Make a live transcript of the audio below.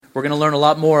We're going to learn a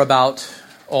lot more about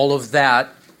all of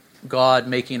that, God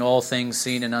making all things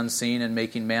seen and unseen and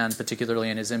making man particularly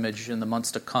in his image in the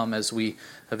months to come as we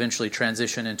eventually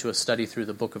transition into a study through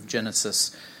the book of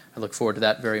Genesis. I look forward to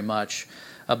that very much.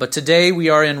 But today we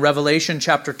are in Revelation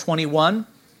chapter 21,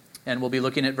 and we'll be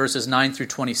looking at verses 9 through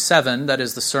 27. That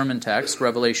is the sermon text,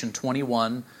 Revelation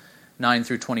 21, 9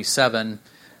 through 27.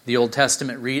 The Old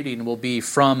Testament reading will be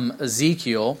from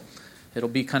Ezekiel. It'll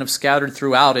be kind of scattered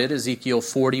throughout it, Ezekiel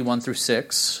 40, 1 through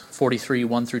 6, 43,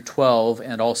 1 through 12,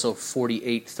 and also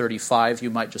 48, 35. You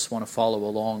might just want to follow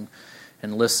along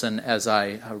and listen as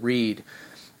I read.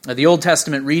 The Old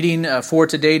Testament reading for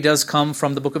today does come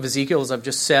from the book of Ezekiel, as I've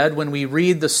just said. When we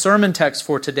read the sermon text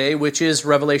for today, which is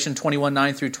Revelation 21,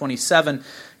 9 through 27,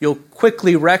 you'll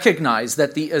quickly recognize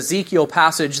that the Ezekiel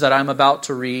passage that I'm about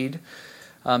to read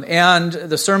and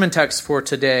the sermon text for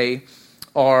today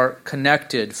are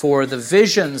connected. For the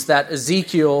visions that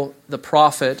Ezekiel the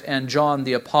prophet and John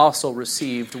the apostle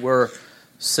received were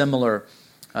similar.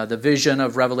 The vision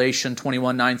of Revelation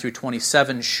 21, 9 through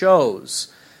 27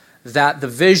 shows that the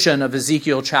vision of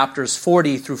Ezekiel chapters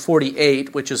 40 through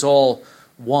 48, which is all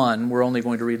one, we're only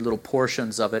going to read little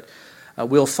portions of it,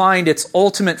 we'll find its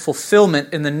ultimate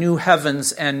fulfillment in the new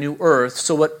heavens and new earth.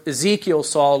 So what Ezekiel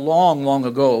saw long, long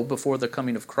ago, before the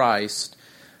coming of Christ,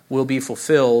 will be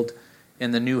fulfilled in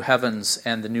the new heavens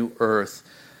and the new earth.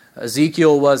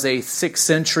 Ezekiel was a 6th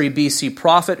century BC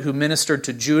prophet who ministered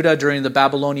to Judah during the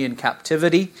Babylonian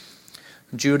captivity.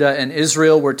 Judah and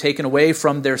Israel were taken away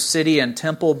from their city and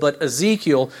temple, but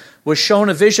Ezekiel was shown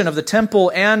a vision of the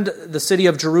temple and the city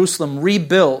of Jerusalem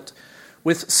rebuilt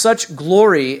with such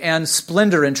glory and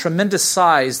splendor and tremendous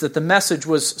size that the message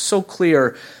was so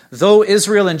clear. Though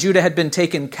Israel and Judah had been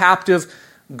taken captive,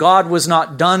 God was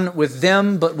not done with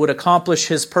them, but would accomplish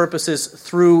his purposes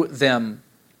through them.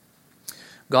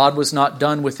 God was not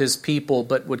done with his people,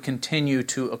 but would continue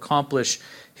to accomplish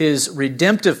his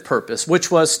redemptive purpose, which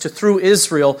was to, through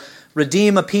Israel,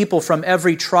 redeem a people from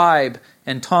every tribe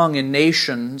and tongue and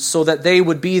nation, so that they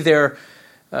would be their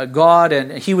God,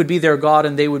 and he would be their God,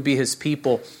 and they would be his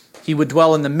people. He would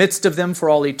dwell in the midst of them for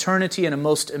all eternity in a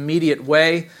most immediate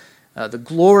way. The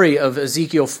glory of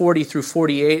Ezekiel 40 through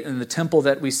 48 and the temple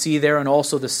that we see there and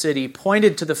also the city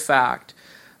pointed to the fact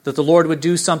that the Lord would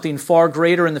do something far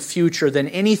greater in the future than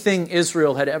anything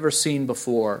Israel had ever seen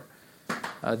before.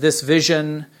 This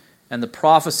vision and the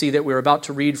prophecy that we're about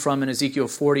to read from in Ezekiel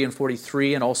 40 and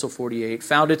 43 and also 48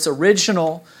 found its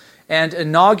original and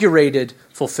inaugurated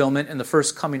fulfillment in the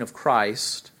first coming of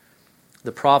Christ.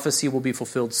 The prophecy will be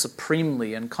fulfilled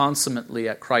supremely and consummately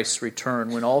at Christ's return,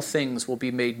 when all things will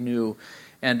be made new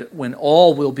and when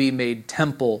all will be made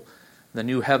temple, the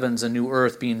new heavens and new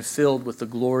earth being filled with the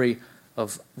glory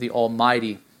of the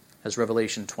Almighty, as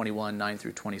Revelation 21, 9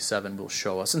 through 27 will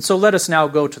show us. And so let us now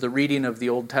go to the reading of the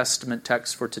Old Testament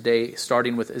text for today,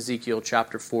 starting with Ezekiel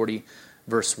chapter 40,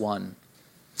 verse 1.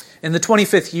 In the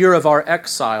 25th year of our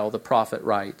exile, the prophet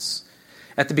writes,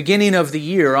 at the beginning of the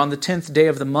year, on the 10th day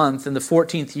of the month, in the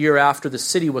 14th year after the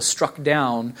city was struck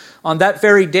down, on that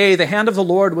very day the hand of the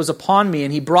Lord was upon me,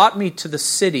 and he brought me to the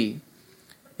city.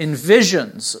 In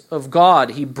visions of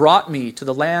God, he brought me to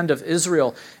the land of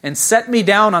Israel and set me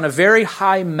down on a very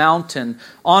high mountain,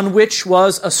 on which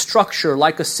was a structure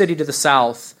like a city to the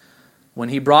south. When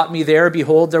he brought me there,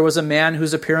 behold, there was a man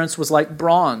whose appearance was like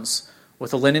bronze,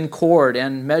 with a linen cord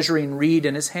and measuring reed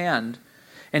in his hand.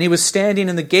 And he was standing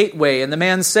in the gateway, and the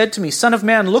man said to me, Son of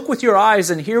man, look with your eyes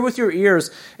and hear with your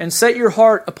ears, and set your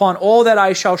heart upon all that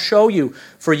I shall show you.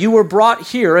 For you were brought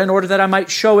here in order that I might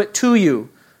show it to you.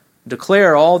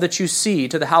 Declare all that you see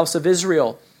to the house of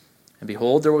Israel. And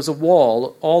behold, there was a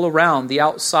wall all around the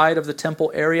outside of the temple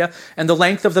area, and the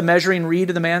length of the measuring reed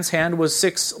in the man's hand was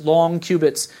 6 long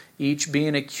cubits, each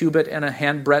being a cubit and a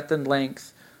handbreadth in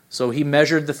length. So he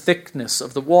measured the thickness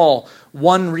of the wall,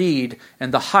 1 reed,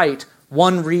 and the height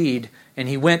 1 reed, and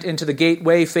he went into the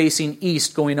gateway facing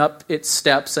east, going up its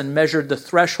steps, and measured the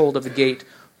threshold of the gate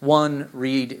 1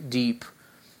 reed deep.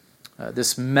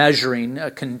 This measuring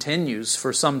continues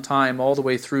for some time, all the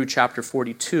way through chapter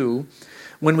 42.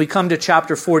 When we come to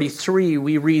chapter 43,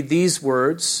 we read these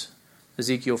words,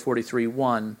 Ezekiel 43,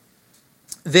 1.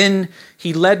 Then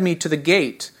he led me to the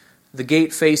gate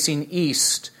facing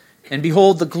east, and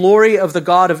behold, the glory of the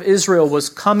God of Israel was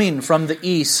coming from the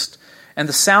east. And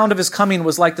the sound of his coming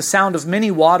was like the sound of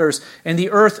many waters, and the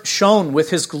earth shone with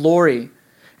his glory.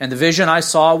 And the vision I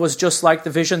saw was just like the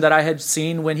vision that I had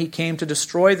seen when he came to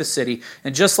destroy the city,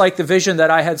 and just like the vision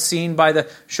that I had seen by the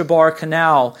Chebar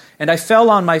Canal. And I fell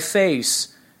on my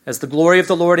face, As the glory of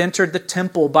the Lord entered the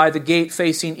temple by the gate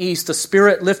facing east, the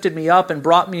Spirit lifted me up and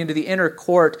brought me into the inner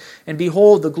court. And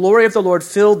behold, the glory of the Lord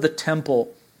filled the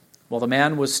temple. While the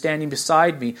man was standing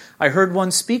beside me, I heard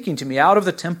one speaking to me out of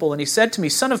the temple, and he said to me,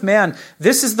 Son of man,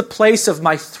 this is the place of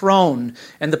my throne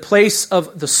and the place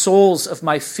of the soles of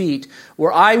my feet,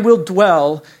 where I will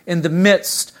dwell in the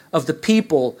midst of the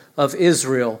people of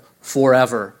Israel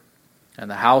forever. And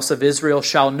the house of Israel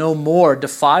shall no more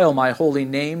defile my holy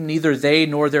name, neither they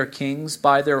nor their kings,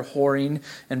 by their whoring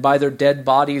and by their dead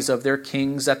bodies of their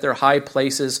kings at their high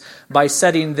places, by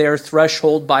setting their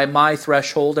threshold by my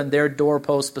threshold, and their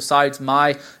doorpost besides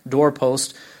my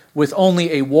doorpost, with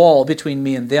only a wall between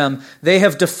me and them. They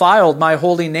have defiled my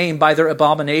holy name by their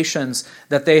abominations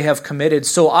that they have committed.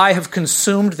 So I have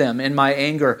consumed them in my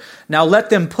anger. Now let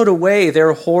them put away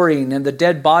their whoring and the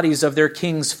dead bodies of their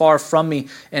kings far from me,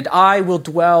 and I will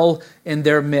dwell in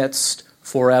their midst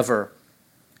forever.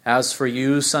 As for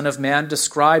you, Son of man,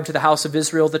 describe to the house of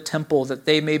Israel the temple, that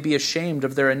they may be ashamed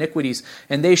of their iniquities,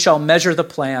 and they shall measure the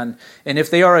plan. And if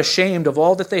they are ashamed of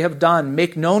all that they have done,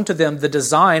 make known to them the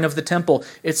design of the temple,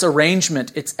 its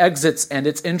arrangement, its exits, and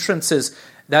its entrances,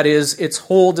 that is, its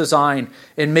whole design.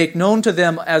 And make known to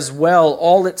them as well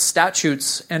all its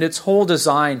statutes, and its whole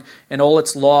design, and all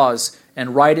its laws,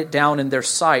 and write it down in their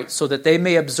sight, so that they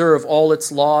may observe all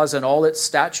its laws and all its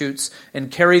statutes, and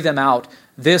carry them out.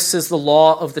 This is the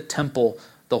law of the temple.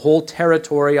 The whole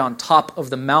territory on top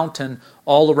of the mountain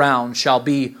all around shall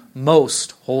be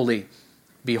most holy.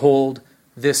 Behold,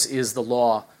 this is the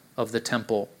law of the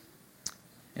temple.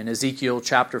 In Ezekiel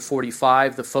chapter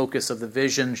 45, the focus of the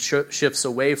vision shifts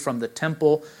away from the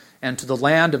temple and to the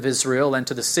land of Israel and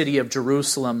to the city of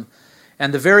Jerusalem.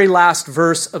 And the very last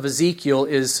verse of Ezekiel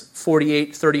is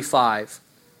 48:35.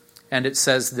 And it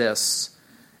says this,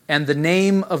 And the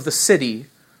name of the city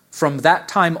from that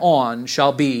time on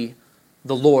shall be,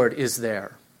 The Lord is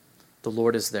there. The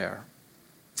Lord is there.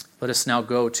 Let us now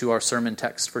go to our sermon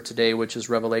text for today, which is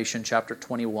Revelation chapter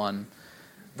 21,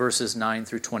 verses 9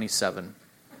 through 27.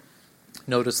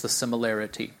 Notice the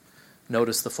similarity.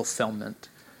 Notice the fulfillment.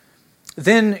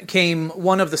 Then came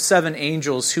one of the 7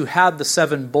 angels who had the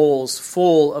 7 bowls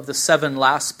full of the 7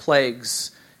 last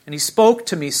plagues, and he spoke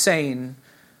to me, saying,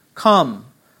 Come,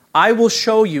 I will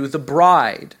show you the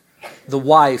bride, the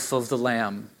wife of the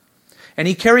Lamb. And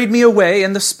he carried me away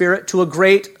in the Spirit to a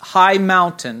great high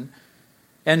mountain,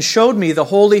 and showed me the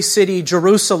holy city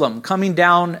Jerusalem, coming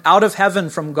down out of heaven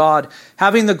from God,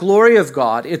 having the glory of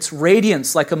God, its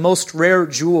radiance like a most rare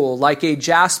jewel, like a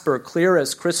jasper, clear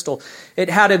as crystal. It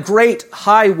had a great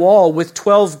high wall with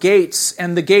 12 gates,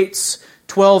 and the gates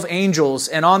 12 angels,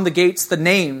 and on the gates the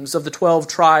names of the 12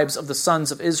 tribes of the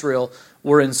sons of Israel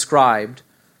were inscribed.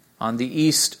 On the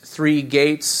east 3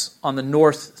 gates, on the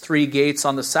north 3 gates,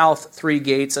 on the south 3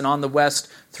 gates, and on the west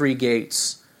 3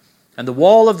 gates. And the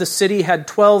wall of the city had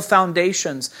 12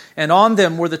 foundations, and on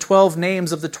them were the 12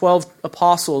 names of the 12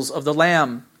 apostles of the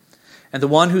Lamb. And the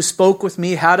one who spoke with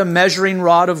me had a measuring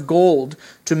rod of gold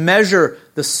to measure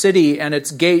the city and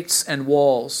its gates and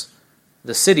walls.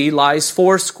 The city lies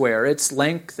 4 its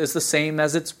length is the same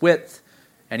as its width.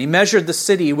 And he measured the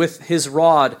city with his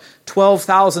rod,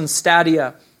 12,000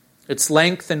 stadia. Its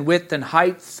length and width and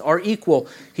height are equal.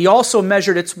 He also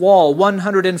measured its wall,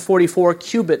 144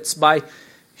 cubits by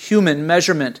human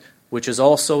measurement, which is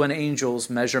also an angel's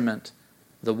measurement.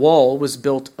 The wall was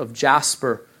built of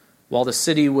jasper, while the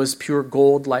city was pure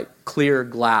gold like clear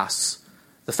glass.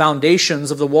 The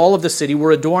foundations of the wall of the city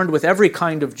were adorned with every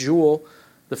kind of jewel.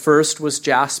 The first was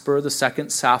jasper, the second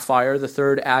sapphire, the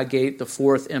third agate, the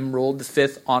fourth emerald, the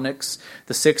fifth onyx,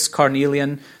 the sixth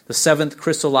carnelian, the seventh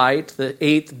chrysolite, the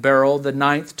eighth beryl, the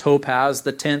ninth topaz,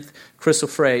 the 10th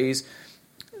chrysoprase,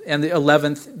 and the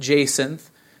 11th jacinth,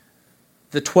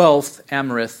 the 12th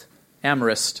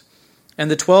amethyst.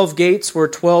 And the 12 gates were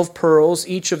 12 pearls,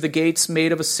 each of the gates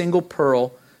made of a single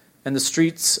pearl, and the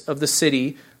streets of the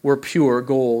city were pure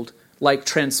gold, like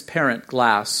transparent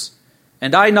glass.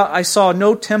 And I saw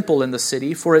no temple in the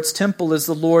city, for its temple is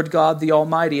the Lord God the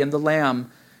Almighty and the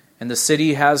Lamb. And the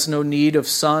city has no need of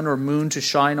sun or moon to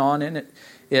shine on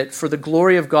it, for the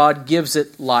glory of God gives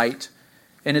it light.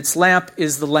 And its lamp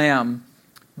is the Lamb.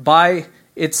 By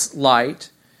its light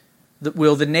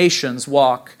will the nations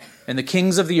walk, and the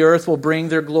kings of the earth will bring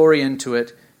their glory into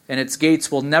it, and its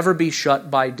gates will never be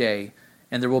shut by day,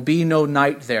 and there will be no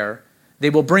night there. They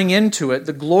will bring into it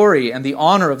the glory and the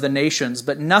honor of the nations,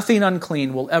 but nothing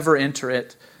unclean will ever enter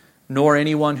it, nor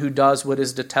anyone who does what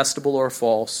is detestable or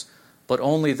false, but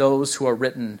only those who are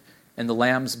written in the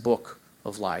Lamb's book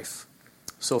of life.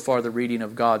 So far the reading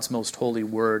of God's most holy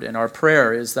word, and our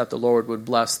prayer is that the Lord would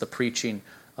bless the preaching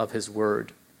of his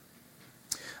word.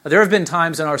 There have been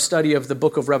times in our study of the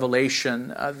book of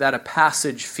Revelation that a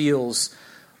passage feels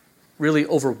really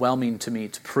overwhelming to me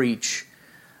to preach.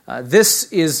 This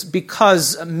is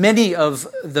because many of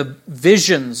the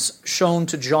visions shown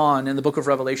to John in the book of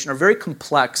Revelation are very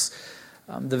complex.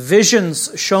 The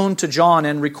visions shown to John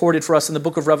and recorded for us in the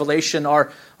book of Revelation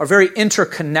are very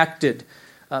interconnected.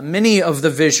 Many of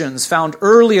the visions found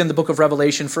early in the book of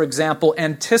Revelation, for example,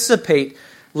 anticipate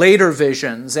later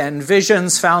visions, and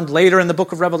visions found later in the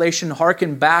book of Revelation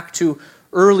hearken back to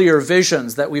earlier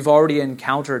visions that we've already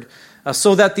encountered,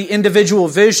 so that the individual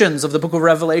visions of the book of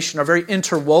Revelation are very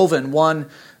interwoven one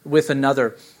with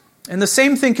another. And the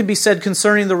same thing can be said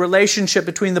concerning the relationship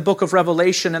between the book of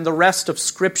Revelation and the rest of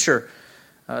Scripture.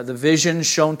 The visions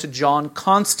shown to John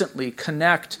constantly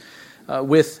connect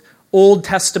with Old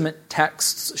Testament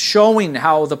texts, showing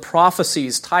how the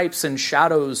prophecies, types, and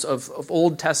shadows of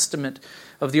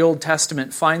the Old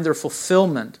Testament find their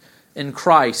fulfillment in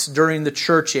Christ during the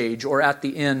church age or at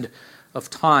the end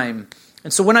of time.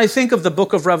 And so when I think of the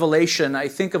book of Revelation, I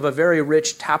think of a very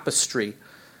rich tapestry.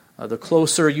 The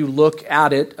closer you look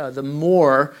at it, the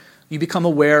more you become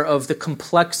aware of the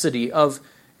complexity of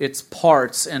its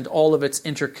parts and all of its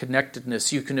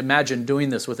interconnectedness. You can imagine doing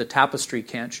this with a tapestry,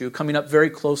 can't you? Coming up very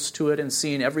close to it and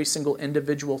seeing every single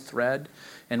individual thread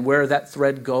and where that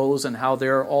thread goes and how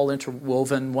they're all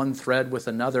interwoven, one thread with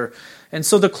another. And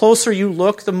so the closer you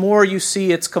look, the more you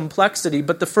see its complexity.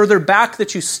 But the further back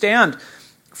that you stand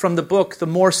from the book, the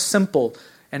more simple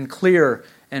and clear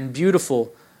and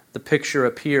beautiful the picture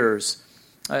appears.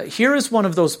 Here is one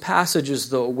of those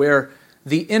passages, though, where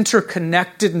the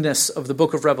interconnectedness of the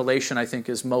book of Revelation, I think,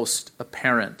 is most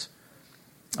apparent.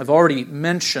 I've already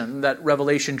mentioned that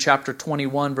Revelation chapter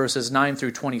 21, verses 9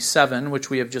 through 27, which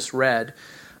we have just read,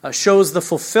 shows the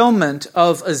fulfillment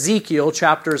of Ezekiel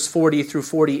chapters 40 through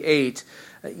 48.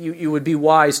 You would be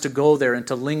wise to go there and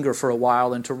to linger for a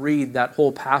while and to read that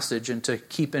whole passage and to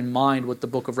keep in mind what the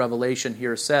book of Revelation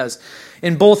here says.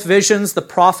 In both visions, the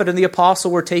prophet and the apostle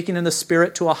were taken in the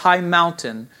Spirit to a high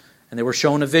mountain, and they were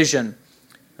shown a vision.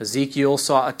 Ezekiel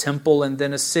saw a temple and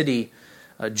then a city.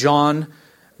 John,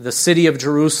 the city of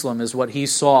Jerusalem, is what he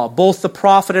saw. Both the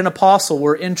prophet and apostle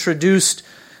were instructed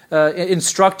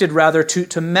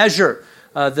to measure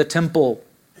the temple.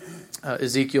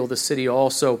 Ezekiel, the city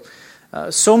also.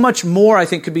 So much more, I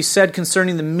think, could be said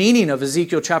concerning the meaning of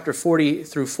Ezekiel chapter 40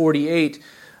 through 48.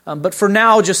 But for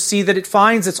now, just see that it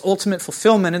finds its ultimate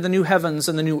fulfillment in the new heavens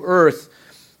and the new earth.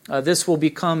 This will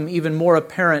become even more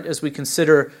apparent as we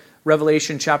consider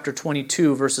Revelation chapter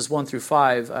 22, verses 1 through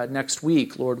 5 next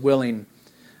week, Lord willing.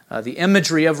 The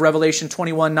imagery of Revelation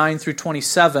 21, 9 through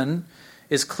 27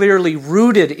 is clearly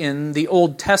rooted in the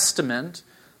Old Testament,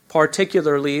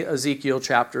 particularly Ezekiel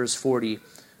chapters 40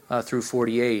 through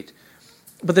 48.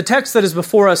 But the text that is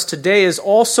before us today is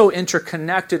also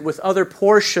interconnected with other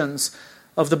portions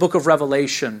of the book of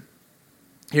Revelation.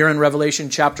 Here in Revelation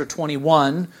chapter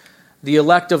 21, the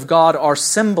elect of God are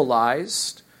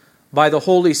symbolized by the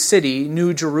holy city,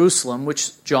 New Jerusalem,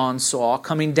 which John saw,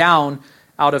 coming down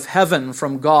out of heaven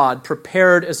from God,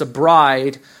 prepared as a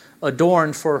bride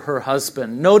adorned for her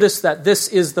husband. Notice that this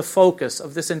is the focus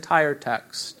of this entire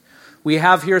text. We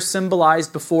have here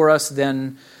symbolized before us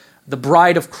then the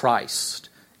bride of Christ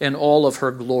in all of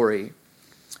her glory.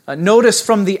 Notice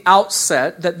from the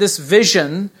outset that this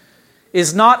vision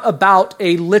is not about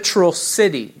a literal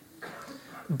city,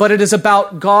 but it is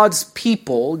about God's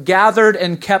people gathered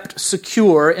and kept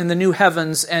secure in the new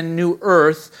heavens and new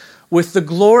earth with the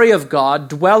glory of God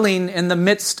dwelling in the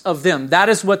midst of them. That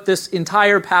is what this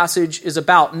entire passage is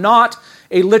about. Not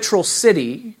a literal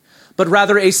city, but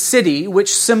rather a city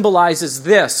which symbolizes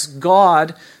this,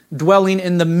 God dwelling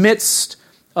in the midst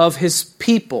of his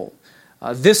people.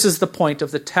 This is the point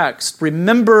of the text.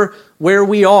 Remember where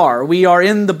we are. We are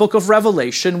in the book of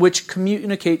Revelation, which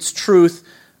communicates truth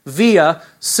via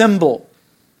symbol.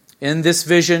 In this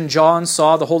vision, John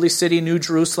saw the holy city, New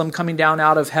Jerusalem, coming down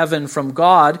out of heaven from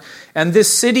God. And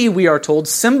this city, we are told,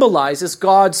 symbolizes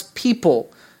God's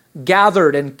people,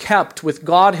 gathered and kept with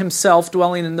God himself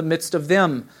dwelling in the midst of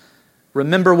them.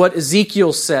 Remember what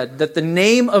Ezekiel said, that the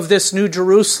name of this New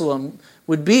Jerusalem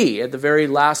would be, at the very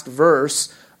last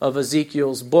verse of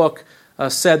Ezekiel's book,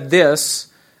 said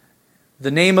this,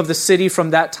 the name of the city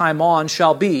from that time on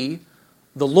shall be,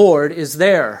 the Lord is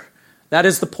there. That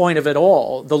is the point of it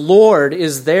all. The Lord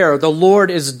is there. The Lord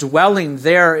is dwelling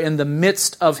there in the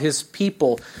midst of his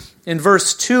people. In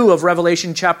verse 2 of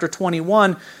Revelation chapter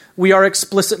 21, we are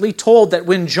explicitly told that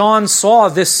when John saw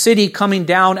this city coming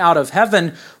down out of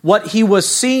heaven, what he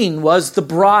was seeing was the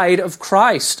bride of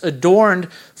Christ,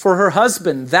 adorned for her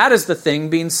husband. That is the thing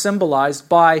being symbolized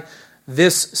by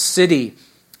this city.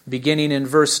 Beginning in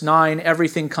verse 9,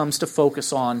 everything comes to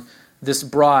focus on this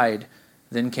bride.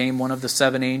 Then came one of the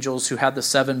 7 angels who had the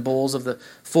 7 bowls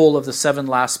full of the 7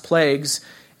 last plagues,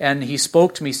 and he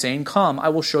spoke to me, saying, Come, I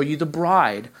will show you the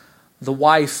bride, the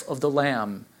wife of the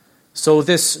Lamb. So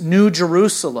this New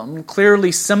Jerusalem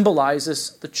clearly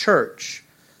symbolizes the church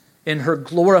in her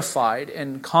glorified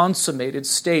and consummated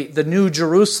state. The New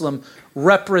Jerusalem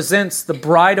represents the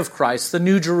bride of Christ. The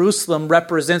New Jerusalem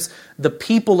represents the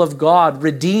people of God,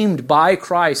 redeemed by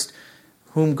Christ,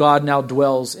 whom God now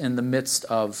dwells in the midst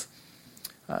of.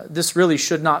 This really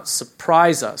should not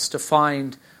surprise us to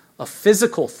find a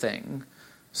physical thing,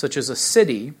 such as a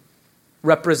city,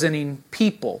 representing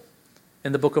people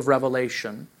in the book of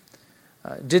Revelation.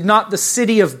 Did not the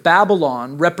city of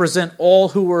Babylon represent all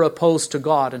who were opposed to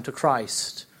God and to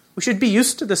Christ? We should be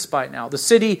used to this by now. The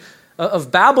city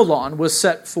of Babylon was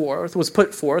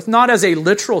put forth, not as a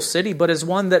literal city, but as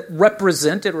one that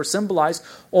represented or symbolized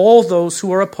all those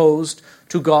who are opposed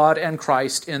to God and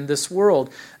Christ in this world.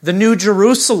 The New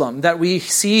Jerusalem that we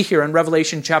see here in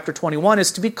Revelation chapter 21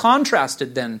 is to be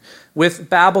contrasted then with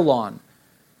Babylon.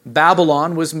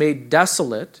 Babylon was made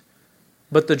desolate,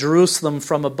 but the Jerusalem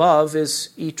from above is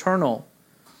eternal.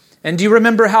 And do you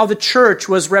remember how the church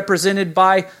was represented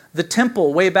by the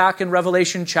temple way back in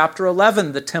Revelation chapter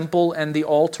 11? The temple and the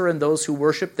altar and those who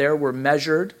worshiped there were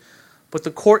measured, but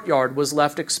the courtyard was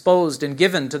left exposed and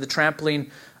given to the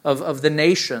trampling of the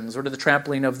nations, or to the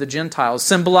trampling of the Gentiles.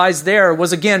 Symbolized there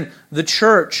was again the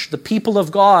church, the people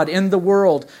of God in the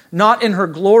world, not in her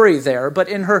glory there, but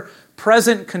in her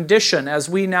present condition as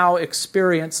we now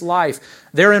experience life.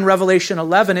 There in Revelation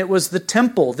 11, it was the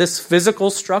temple, this physical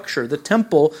structure, the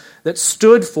temple that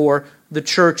stood for the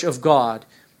church of God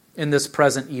in this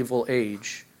present evil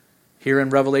age. Here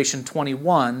in Revelation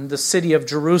 21, the city of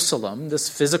Jerusalem, this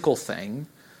physical thing,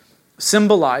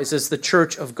 symbolizes the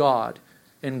church of God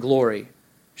in glory.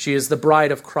 She is the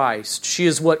bride of Christ. She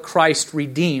is what Christ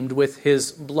redeemed with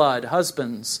his blood.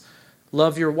 Husbands,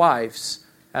 love your wives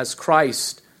as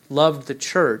Christ loved the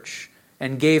church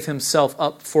and gave himself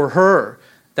up for her,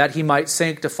 that he might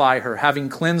sanctify her, having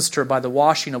cleansed her by the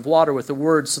washing of water with the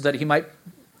word, so that he might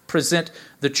present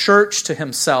the church to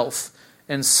himself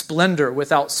in splendor,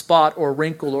 without spot or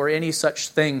wrinkle or any such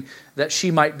thing, that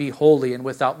she might be holy and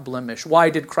without blemish. Why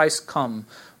did Christ come?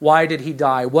 Why did he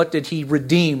die? What did he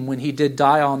redeem when he did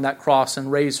die on that cross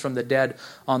and raise from the dead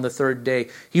on the 3rd day?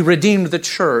 He redeemed the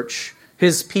church,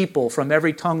 his people, from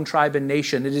every tongue, tribe, and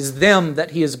nation. It is them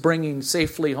that he is bringing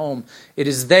safely home. It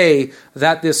is they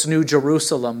that this New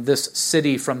Jerusalem, this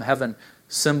city from heaven,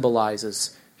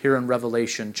 symbolizes here in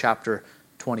Revelation chapter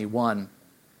 21.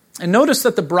 And notice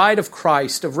that the bride of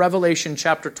Christ of Revelation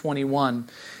chapter 21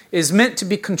 is meant to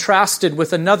be contrasted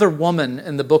with another woman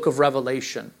in the book of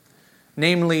Revelation,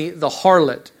 namely the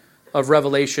harlot of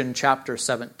Revelation chapter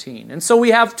 17. And so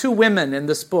we have 2 women in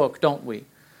this book, don't we?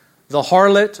 The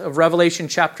harlot of Revelation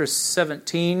chapter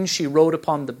 17, she rode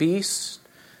upon the beast.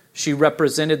 She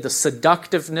represented the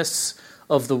seductiveness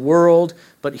of the world.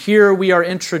 But here we are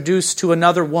introduced to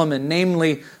another woman,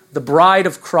 namely the bride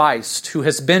of Christ, who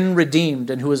has been redeemed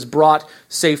and who is brought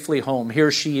safely home.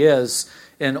 Here she is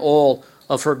in all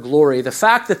of her glory. The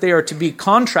fact that they are to be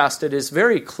contrasted is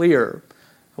very clear.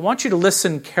 I want you to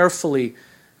listen carefully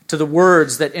to the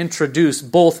words that introduce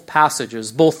both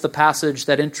passages, both the passage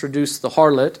that introduced the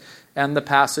harlot and the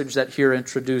passage that here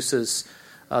introduces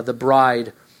the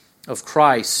bride of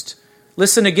Christ.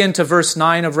 Listen again to verse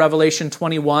 9 of Revelation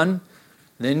 21.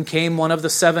 Then came one of the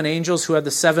 7 angels who had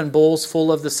the 7 bowls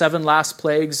full of the 7 last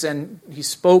plagues, and he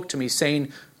spoke to me,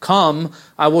 saying, Come,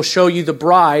 I will show you the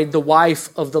bride, the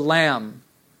wife of the Lamb.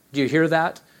 Do you hear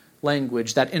that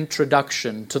language, that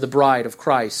introduction to the bride of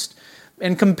Christ?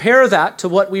 And compare that to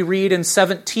what we read in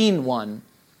 17:1.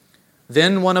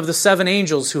 Then one of the 7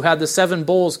 angels who had the 7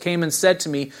 bowls came and said to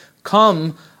me,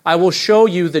 Come, I will show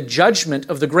you the judgment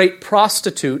of the great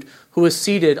prostitute who is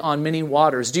seated on many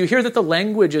waters. Do you hear that the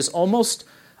language is almost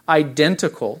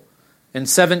identical? In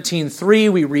 17:3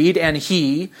 we read, And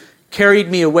he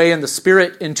carried me away in the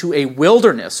Spirit into a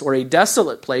wilderness, or a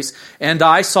desolate place, and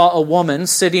I saw a woman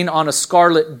sitting on a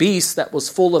scarlet beast that was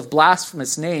full of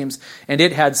blasphemous names, and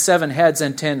it had 7 heads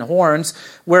and 10 horns.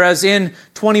 Whereas in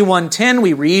 21:10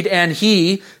 we read, And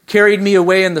he carried me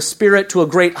away in the Spirit to a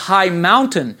great high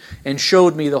mountain, and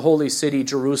showed me the holy city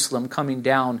Jerusalem coming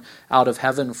down out of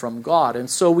heaven from God. And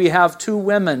so we have 2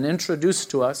 women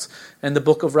introduced to us in the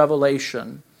book of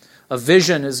Revelation. a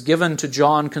vision is given to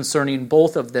John concerning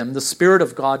both of them. The Spirit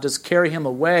of God does carry him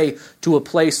away to a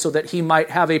place so that he might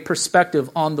have a perspective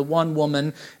on the one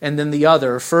woman and then the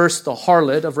other. First, the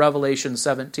harlot of Revelation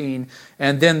 17,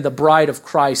 and then the bride of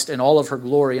Christ in all of her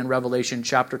glory in Revelation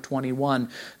chapter 21.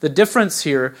 The difference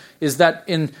here is that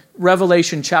in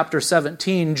Revelation chapter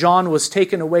 17, John was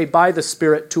taken away by the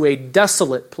Spirit to a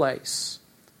desolate place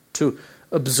to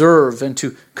observe and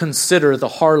to consider the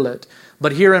harlot.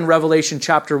 But here in Revelation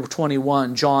chapter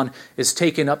 21, John is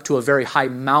taken up to a very high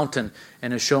mountain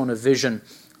and is shown a vision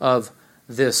of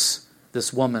this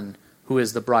woman who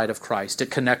is the bride of Christ. It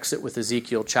connects it with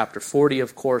Ezekiel chapter 40,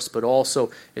 of course, but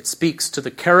also it speaks to the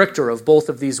character of both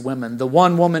of these women. The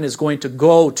one woman is going to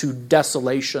go to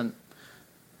desolation,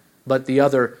 but the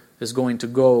other is going to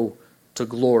go to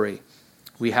glory.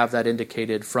 We have that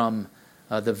indicated from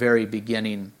the very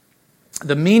beginning.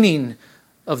 The meaning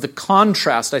of the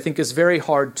contrast, I think, is very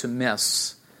hard to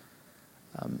miss.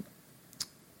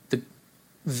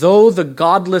 Though the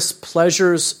godless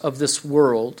pleasures of this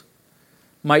world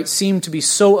might seem to be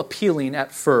so appealing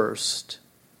at first,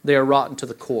 they are rotten to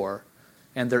the core,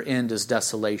 and their end is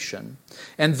desolation.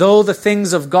 And though the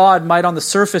things of God might on the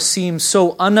surface seem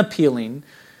so unappealing,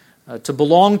 to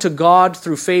belong to God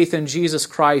through faith in Jesus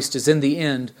Christ is in the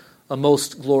end a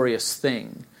most glorious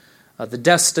thing. The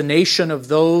destination of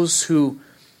those who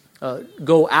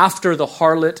go after the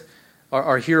harlot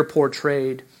are here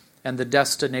portrayed, and the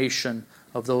destination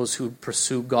of those who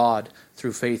pursue God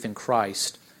through faith in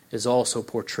Christ is also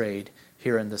portrayed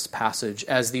here in this passage,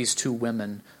 as these two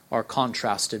women are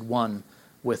contrasted one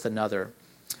with another.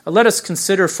 Let us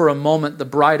consider for a moment the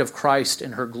bride of Christ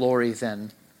in her glory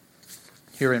then,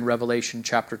 here in Revelation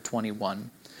chapter 21.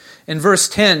 In verse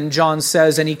 10, John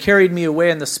says, "And he carried me away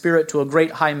in the Spirit to a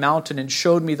great high mountain and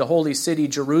showed me the holy city,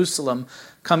 Jerusalem,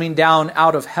 coming down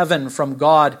out of heaven from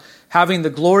God, having the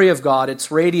glory of God, its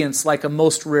radiance like a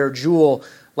most rare jewel,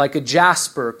 like a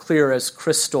jasper, clear as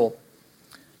crystal."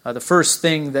 The first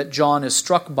thing that John is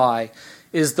struck by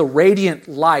is the radiant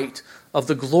light of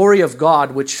the glory of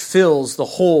God which fills the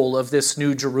whole of this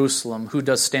new Jerusalem, who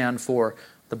does stand for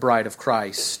the bride of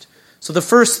Christ. So the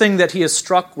first thing that he is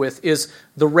struck with is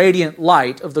the radiant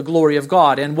light of the glory of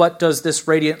God. And what does this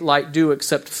radiant light do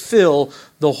except fill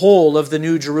the whole of the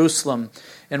New Jerusalem?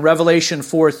 In Revelation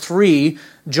 4:3,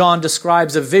 John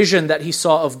describes a vision that he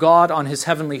saw of God on his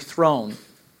heavenly throne.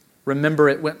 Remember,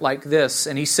 it went like this.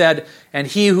 And he said, "And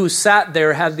he who sat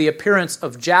there had the appearance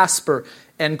of jasper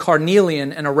and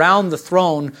carnelian, and around the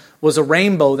throne was a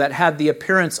rainbow that had the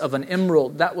appearance of an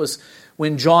emerald." That was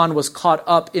when John was caught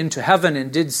up into heaven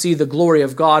and did see the glory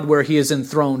of God where he is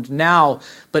enthroned now.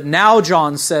 But now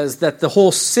John says that the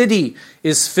whole city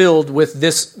is filled with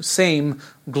this same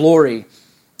glory.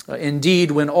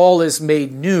 Indeed, when all is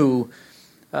made new,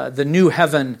 the new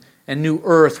heaven and new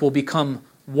earth will become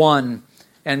one,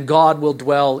 and God will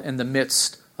dwell in the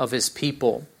midst of his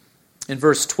people. In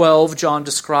verse 12, John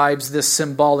describes this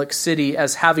symbolic city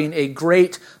as having a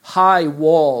great high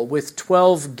wall with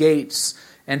 12 gates,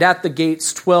 and at the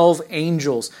gates 12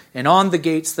 angels, and on the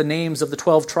gates the names of the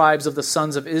 12 tribes of the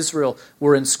sons of Israel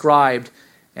were inscribed,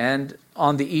 and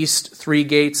on the east 3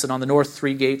 gates, and on the north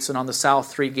 3 gates, and on the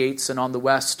south 3 gates, and on the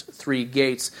west 3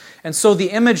 gates. And so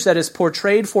the image that is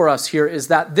portrayed for us here is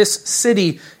that this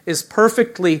city is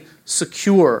perfectly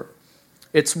secure.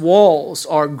 Its walls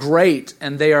are great,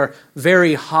 and they are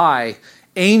very high.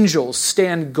 Angels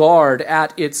stand guard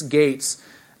at its gates.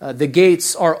 The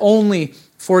gates are only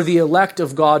for the elect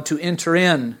of God to enter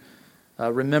in.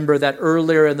 Remember that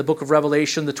earlier in the book of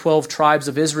Revelation, the 12 tribes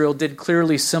of Israel did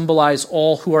clearly symbolize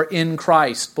all who are in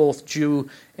Christ, both Jew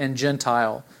and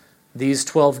Gentile. These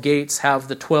 12 gates have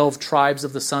the 12 tribes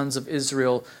of the sons of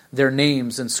Israel, their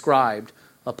names inscribed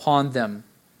upon them.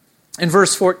 In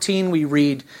verse 14 we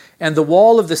read, "And the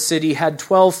wall of the city had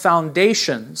 12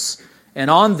 foundations,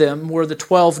 and on them were the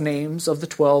 12 names of the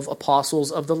 12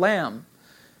 apostles of the Lamb."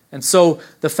 And so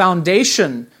the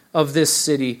foundation of this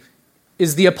city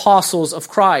is the apostles of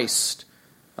Christ.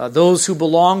 Those who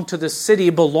belong to this city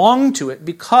belong to it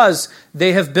because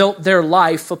they have built their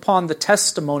life upon the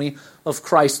testimony of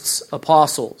Christ's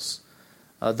apostles.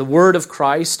 The word of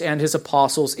Christ and his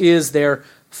apostles is their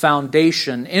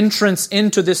foundation. Entrance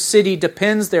into this city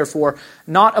depends, therefore,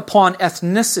 not upon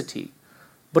ethnicity,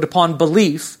 but upon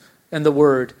belief in the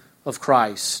word of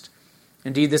Christ.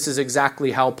 Indeed, this is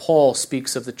exactly how Paul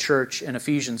speaks of the church in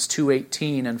Ephesians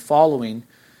 2:18 and following.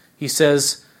 He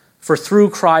says, "For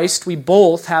through Christ we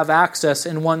both have access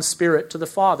in one Spirit to the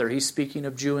Father." He's speaking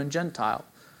of Jew and Gentile.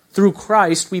 Through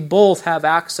Christ, we both have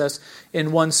access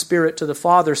in one Spirit to the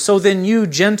Father. So then you,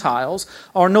 Gentiles,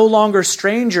 are no longer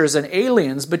strangers and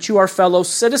aliens, but you are fellow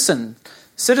citizens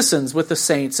with the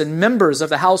saints and members of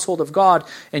the household of God,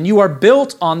 and you are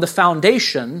built on the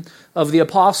foundation of the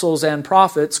apostles and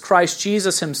prophets, Christ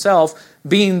Jesus himself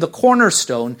being the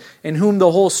cornerstone, in whom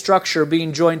the whole structure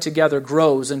being joined together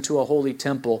grows into a holy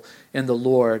temple in the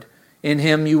Lord. In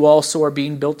him you also are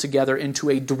being built together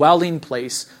into a dwelling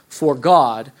place for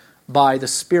God by the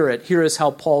Spirit. Here is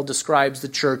how Paul describes the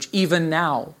church even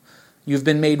now. You've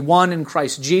been made one in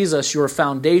Christ Jesus. Your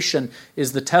foundation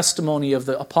is the testimony of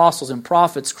the apostles and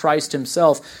prophets, Christ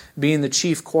himself being the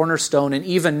chief cornerstone. And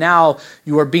even now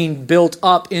you are being built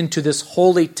up into this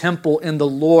holy temple in the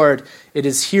Lord. It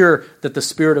is here that the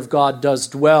Spirit of God does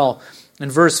dwell.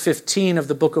 In verse 15 of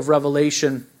the book of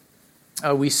Revelation,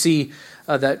 we see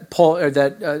that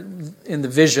in the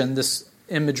vision, this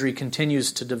imagery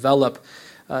continues to develop.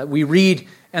 We read,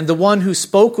 "And the one who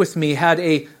spoke with me had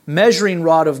a measuring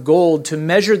rod of gold to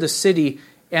measure the city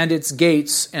and its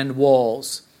gates and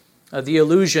walls." The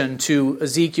allusion to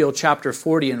Ezekiel chapter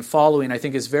 40 and following, I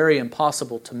think, is very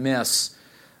impossible to miss.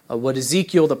 What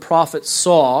Ezekiel the prophet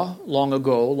saw long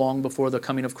ago, long before the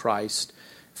coming of Christ,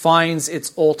 finds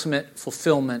its ultimate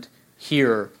fulfillment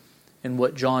here in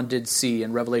what John did see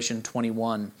in Revelation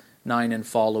 21, 9 and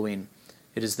following.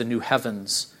 It is the new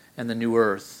heavens and the new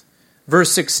earth.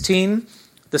 Verse 16,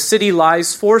 "The city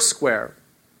lies foursquare,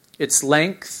 its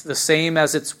length the same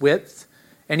as its width.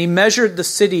 And he measured the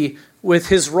city with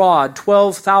his rod,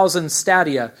 12,000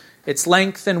 stadia. Its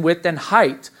length and width and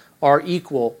height are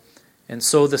equal." And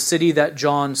so the city that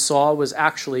John saw was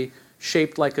actually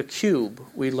shaped like a cube,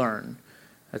 we learn.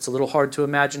 It's a little hard to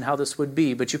imagine how this would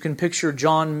be, but you can picture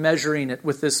John measuring it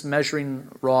with this measuring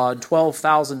rod,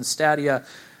 12,000 stadia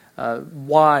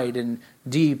wide and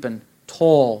deep and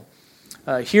tall.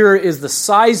 Here is the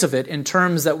size of it in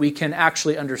terms that we can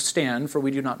actually understand, for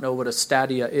we do not know what a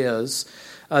stadia is.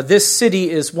 This city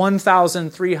is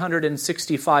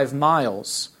 1,365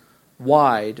 miles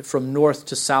wide from north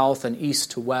to south and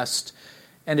east to west.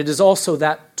 And it is also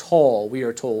that tall, we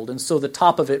are told. And so the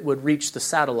top of it would reach the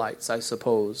satellites, I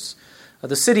suppose.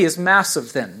 The city is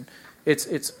massive then.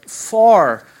 It's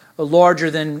far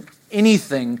larger than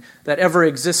anything that ever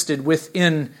existed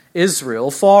within Israel,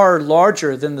 far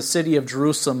larger than the city of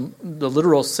Jerusalem, the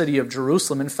literal city of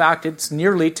Jerusalem. In fact, it's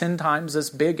nearly 10 times as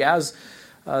big as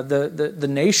the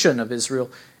nation of Israel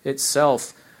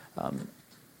itself.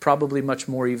 Probably much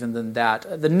more even than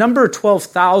that. The number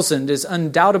 12,000 is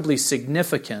undoubtedly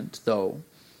significant, though.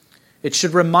 It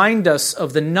should remind us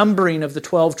of the numbering of the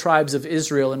 12 tribes of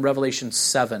Israel in Revelation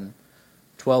 7.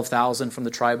 12,000 from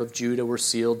the tribe of Judah were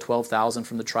sealed, 12,000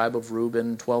 from the tribe of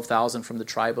Reuben, 12,000 from the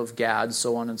tribe of Gad,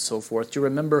 so on and so forth. Do you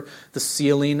remember the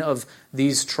sealing of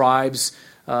these tribes?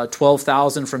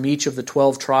 12,000 from each of the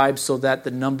 12 tribes, so that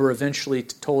the number eventually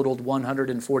totaled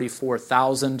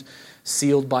 144,000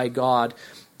 sealed by God.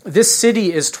 This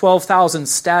city is 12,000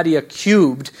 stadia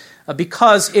cubed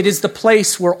because it is the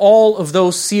place where all of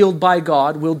those sealed by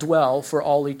God will dwell for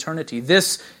all eternity.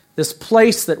 This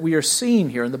place that we are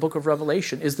seeing here in the book of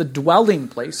Revelation is the dwelling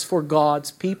place for God's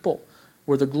people,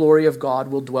 where the glory of God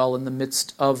will dwell in the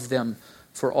midst of them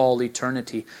for all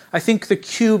eternity. I think the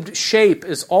cubed shape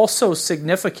is also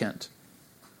significant.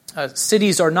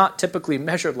 Cities are not typically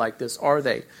measured like this, are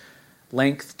they?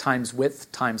 Length times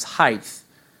width times height.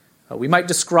 We might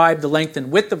describe the length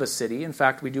and width of a city. In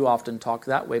fact, we do often talk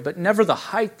that way, but never the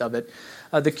height of it.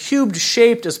 The cubed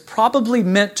shape is probably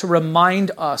meant to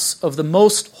remind us of the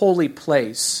most holy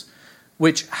place,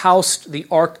 which housed the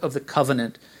Ark of the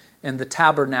Covenant and the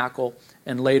tabernacle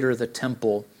and later the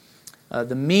temple.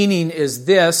 The meaning is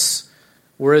this: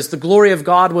 whereas the glory of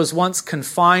God was once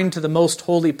confined to the most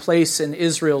holy place in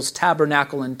Israel's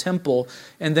tabernacle and temple,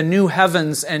 and the new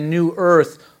heavens and new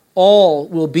earth all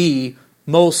will be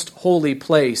most holy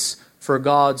place, for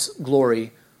God's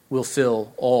glory will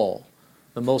fill all.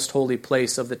 The most holy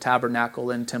place of the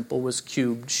tabernacle and temple was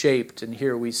cubed shaped, and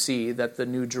here we see that the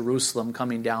new Jerusalem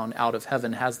coming down out of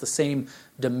heaven has the same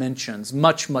dimensions,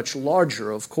 much, much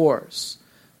larger, of course,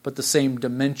 but the same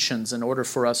dimensions in order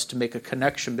for us to make a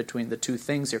connection between the two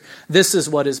things here. This is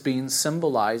what is being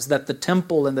symbolized, that the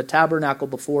temple and the tabernacle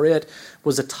before it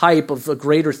was a type of a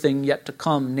greater thing yet to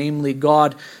come, namely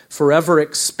God forever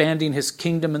expanding his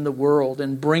kingdom in the world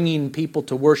and bringing people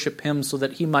to worship him so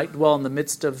that he might dwell in the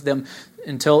midst of them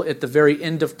until at the very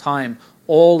end of time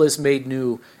all is made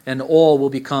new and all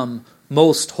will become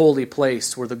most holy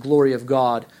place where the glory of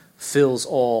God fills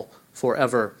all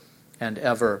forever and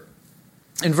ever.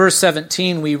 In verse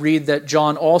 17, we read that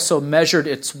John also measured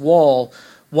its wall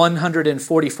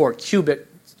 144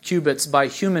 cubits by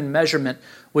human measurement,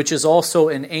 which is also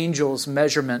an angel's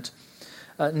measurement.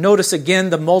 Notice again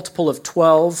the multiple of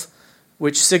 12,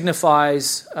 which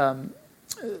signifies,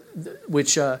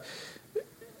 which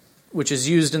is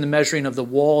used in the measuring of the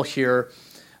wall here.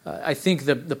 I think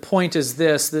the point is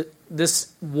this, that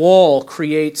this wall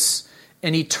creates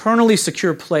an eternally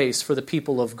secure place for the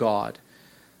people of God.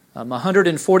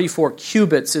 144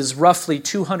 cubits is roughly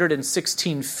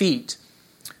 216 feet.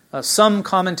 Some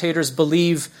commentators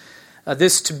believe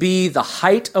this to be the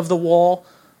height of the wall,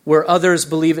 where others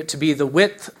believe it to be the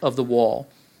width of the wall.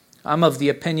 I'm of the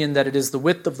opinion that it is the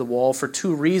width of the wall for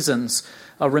two reasons.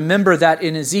 Remember that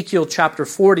in Ezekiel chapter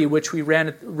 40, which we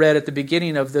read at the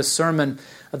beginning of this sermon,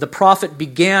 the prophet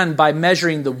began by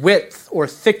measuring the width or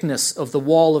thickness of the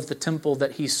wall of the temple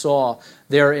that he saw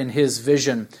there in his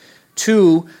vision.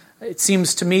 Two, it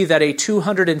seems to me that a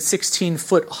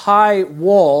 216-foot high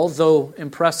wall, though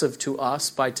impressive to us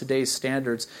by today's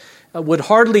standards, would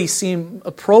hardly seem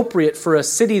appropriate for a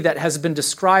city that has been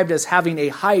described as having a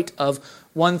height of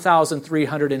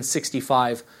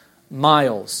 1,365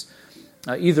 miles.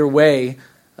 Either way,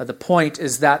 the point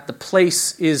is that the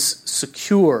place is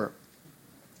secure.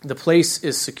 The place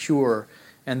is secure,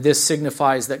 and this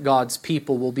signifies that God's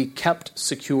people will be kept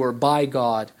secure by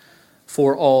God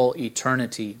for all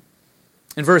eternity.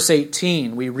 In verse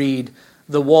 18, we read,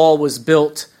 "The wall was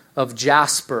built of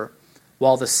jasper,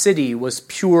 while the city was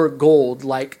pure gold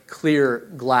like clear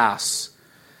glass."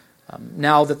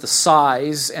 Now that the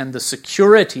size and the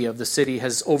security of the city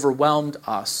has overwhelmed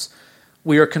us,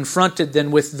 we are confronted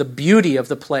then with the beauty of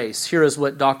the place. Here is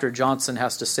what Dr. Johnson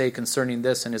has to say concerning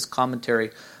this in his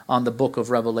commentary on the book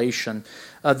of Revelation.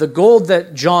 The gold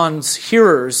that John's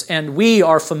hearers and we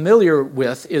are familiar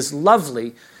with is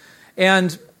lovely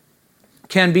and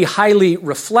can be highly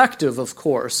reflective, of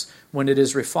course, when it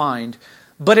is refined,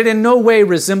 but it in no way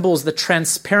resembles the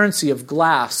transparency of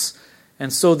glass.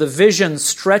 And so the vision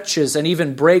stretches and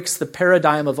even breaks the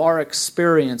paradigm of our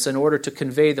experience in order to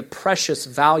convey the precious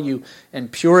value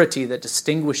and purity that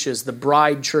distinguishes the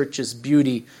bride church's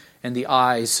beauty in the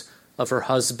eyes of her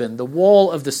husband. The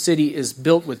wall of the city is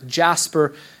built with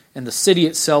jasper, and the city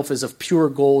itself is of pure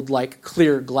gold like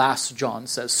clear glass, John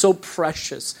says. So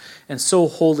precious and so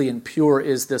holy and pure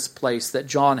is this place that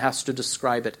John has to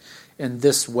describe it in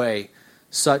this way.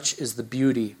 Such is the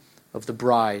beauty of the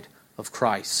bride of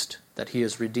Christ, that he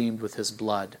is redeemed with his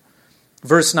blood.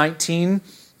 Verse 19,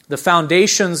 the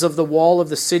foundations of the wall of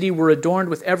the city were adorned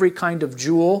with every kind of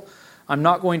jewel. I'm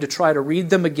not going to try to read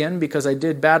them again because I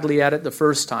did badly at it the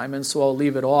first time, and so I'll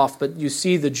leave it off. But you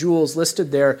see the jewels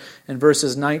listed there in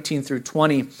verses 19 through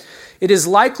 20. It is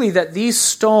likely that these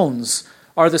stones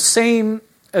are the same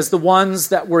as the ones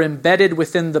that were embedded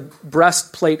within the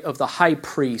breastplate of the high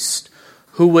priest,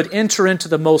 who would enter into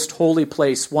the most holy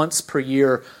place once per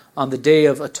year on the Day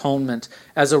of Atonement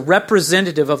as a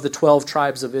representative of the 12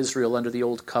 tribes of Israel under the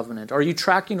Old Covenant. Are you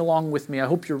tracking along with me? I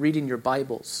hope you're reading your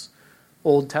Bibles,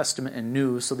 Old Testament and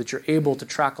New, so that you're able to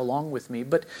track along with me.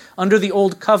 But under the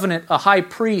Old Covenant, a high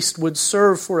priest would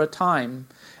serve for a time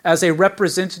as a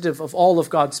representative of all of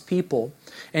God's people.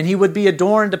 And he would be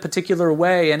adorned a particular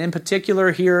way. And in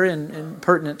particular here, and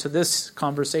pertinent to this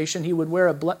conversation, he would wear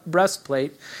a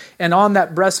breastplate. And on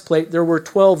that breastplate, there were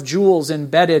 12 jewels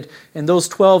embedded. And those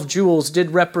 12 jewels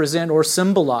did represent or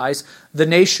symbolize the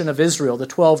nation of Israel, the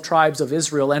 12 tribes of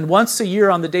Israel. And once a year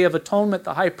on the Day of Atonement,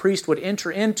 the high priest would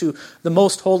enter into the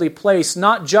most holy place,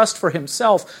 not just for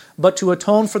himself, but to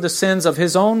atone for the sins of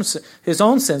his own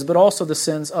sins, but also the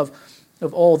sins of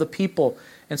all the people.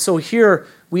 And so here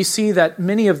we see that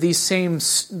many of these same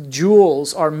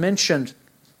jewels are mentioned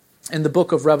in the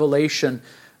book of Revelation.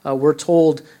 We're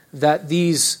told that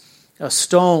these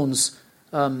stones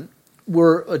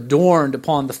were adorned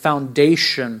upon the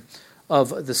foundation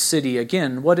of the city.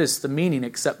 Again, what is the meaning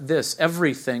except this?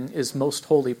 Everything is most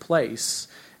holy place.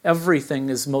 Everything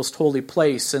is most holy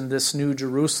place in this New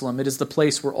Jerusalem. It is the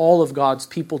place where all of God's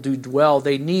people do dwell.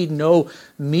 They need no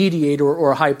mediator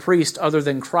or high priest other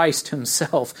than Christ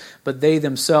himself, but they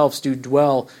themselves do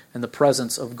dwell in the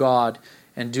presence of God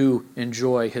and do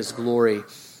enjoy his glory.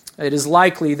 It is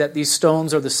likely that these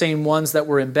stones are the same ones that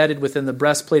were embedded within the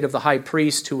breastplate of the high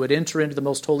priest who would enter into the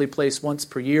most holy place once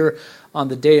per year on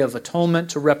the Day of Atonement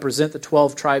to represent the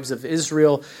 12 tribes of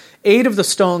Israel. 8 of the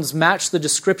stones match the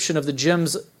description of the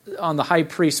gems on the high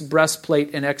priest's breastplate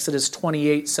in Exodus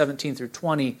 28, 17 through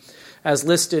 20, as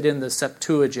listed in the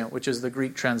Septuagint, which is the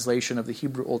Greek translation of the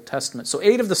Hebrew Old Testament. So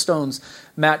 8 of the stones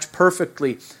match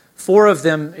perfectly. 4 of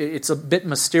them, it's a bit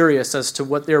mysterious as to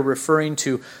what they're referring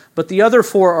to, but the other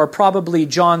 4 are probably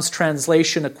John's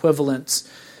translation equivalents,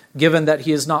 given that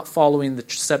he is not following the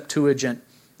Septuagint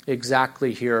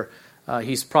exactly here.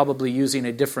 He's probably using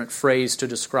a different phrase to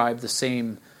describe the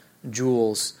same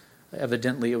jewels.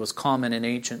 Evidently, it was common in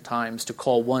ancient times to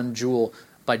call one jewel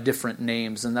by different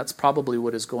names, and that's probably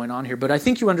what is going on here. But I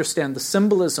think you understand the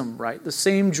symbolism, right? The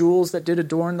same jewels that did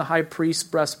adorn the high priest's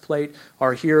breastplate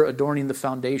are here adorning the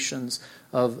foundations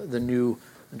of the new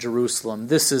Jerusalem.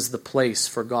 This is the place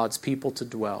for God's people to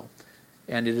dwell,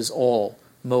 and it is all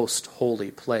most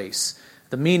holy place.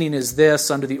 The meaning is this: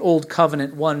 under the old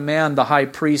covenant, one man, the high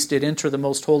priest, did enter the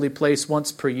most holy place once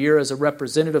per year as a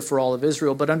representative for all of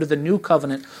Israel. But under the new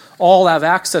covenant, all have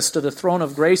access to the throne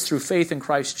of grace through faith in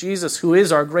Christ Jesus, who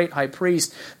is our great high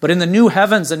priest. But in the new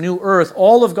heavens and new earth,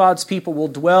 all of God's people will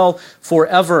dwell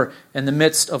forever in the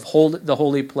midst of the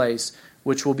holy place,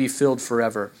 which will be filled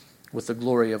forever with the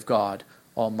glory of God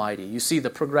Almighty. You see the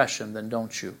progression then,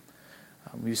 don't you?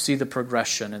 You see the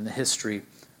progression in the history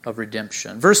of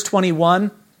redemption. Verse 21,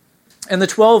 and the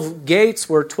 12 gates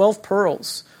were 12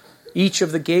 pearls, each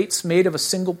of the gates made of a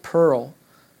single pearl.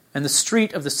 And the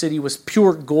street of the city was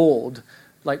pure gold,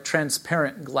 like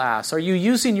transparent glass. Are you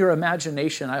using your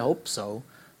imagination? I hope so.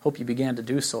 Hope you began to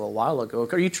do so a while ago.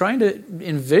 Are you trying to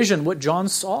envision what John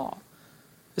saw?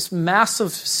 This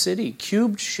massive city,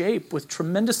 cubed shape with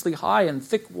tremendously high and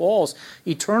thick walls,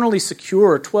 eternally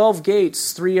secure, 12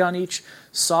 gates, 3 on each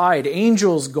side,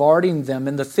 angels guarding them,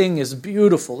 and the thing is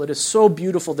beautiful. It is so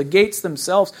beautiful. The gates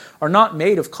themselves are not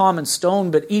made of common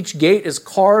stone, but each gate is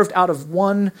carved out of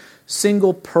one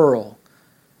single pearl.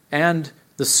 And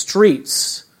the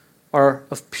streets are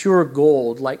of pure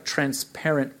gold, like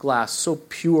transparent glass. So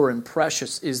pure and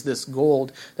precious is this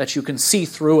gold that you can see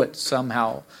through it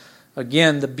somehow.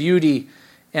 Again, the beauty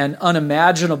and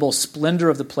unimaginable splendor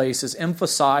of the place is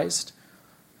emphasized.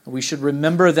 We should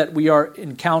remember that we are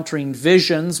encountering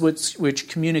visions which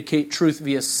communicate truth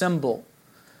via symbol.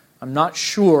 I'm not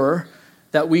sure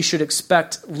that we should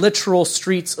expect literal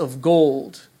streets of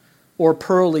gold or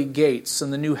pearly gates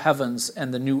in the new heavens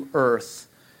and the new earth.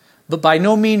 But by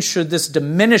no means should this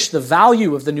diminish the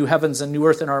value of the new heavens and new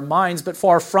earth in our minds, but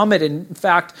far from it. In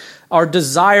fact, our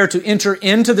desire to enter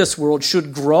into this world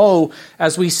should grow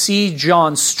as we see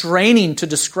John straining to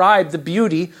describe the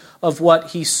beauty of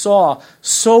what he saw.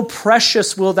 So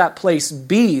precious will that place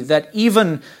be that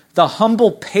even the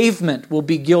humble pavement will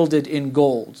be gilded in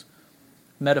gold,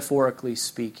 metaphorically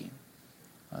speaking.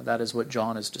 That is what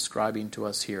John is describing to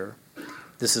us here.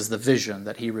 This is the vision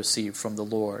that he received from the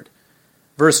Lord.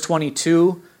 Verse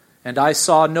 22, and I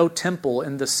saw no temple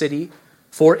in the city,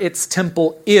 for its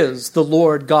temple is the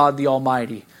Lord God the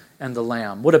Almighty and the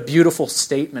Lamb. What a beautiful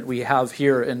statement we have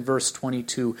here in verse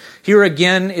 22. Here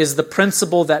again is the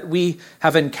principle that we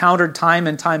have encountered time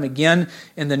and time again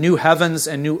in the new heavens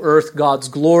and new earth. God's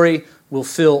glory will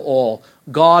fill all.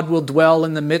 God will dwell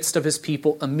in the midst of his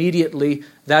people immediately,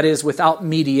 that is, without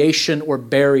mediation or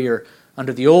barrier.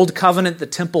 Under the old covenant, the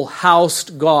temple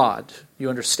housed God. You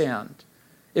understand?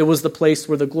 It was the place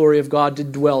where the glory of God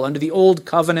did dwell. Under the old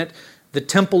covenant, the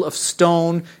temple of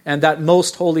stone and that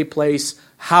most holy place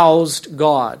housed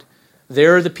God.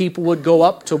 There the people would go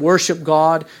up to worship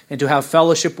God and to have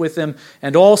fellowship with him.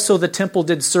 And also the temple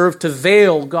did serve to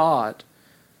veil God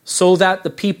so that the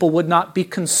people would not be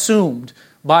consumed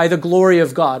by the glory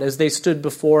of God as they stood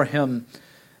before him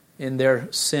in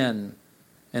their sin.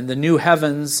 And the new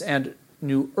heavens and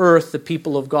new earth, the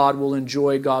people of God will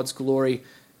enjoy God's glory,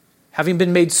 having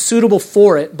been made suitable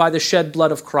for it by the shed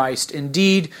blood of Christ.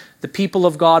 Indeed, the people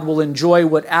of God will enjoy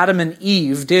what Adam and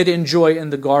Eve did enjoy in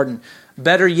the garden.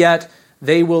 Better yet,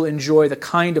 they will enjoy the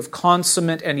kind of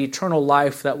consummate and eternal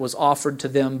life that was offered to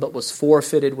them but was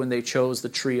forfeited when they chose the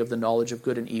tree of the knowledge of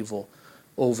good and evil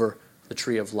over the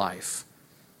tree of life.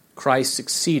 Christ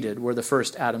succeeded where the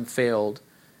first Adam failed.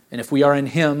 And if we are in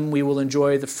him, we will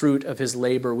enjoy the fruit of his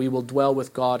labor. We will dwell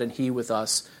with God and he with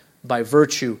us by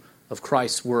virtue of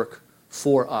Christ's work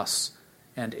for us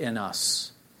and in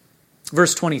us.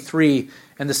 Verse 23,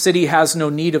 and the city has no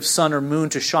need of sun or moon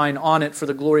to shine on it, for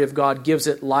the glory of God gives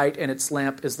it light, and its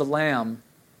lamp is the Lamb.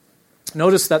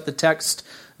 Notice that the text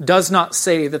does not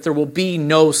say that there will be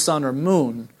no sun or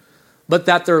moon, but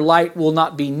that their light will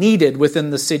not be needed within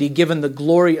the city, given the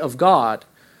glory of God.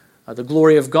 The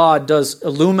glory of God does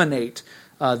illuminate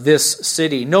this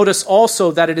city. Notice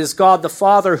also that it is God the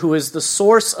Father who is the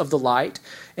source of the light,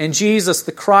 and Jesus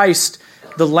the Christ,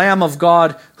 the Lamb of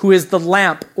God, who is the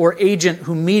lamp or agent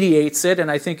who mediates it.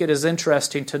 And I think it is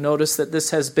interesting to notice that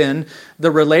this has been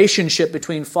the relationship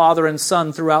between Father and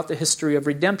Son throughout the history of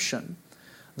redemption.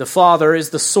 The Father is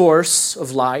the source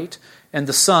of light, and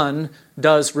the Son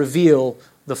does reveal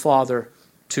the Father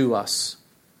to us.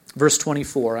 Verse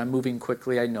 24, I'm moving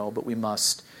quickly, I know, but we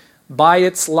must. By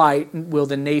its light will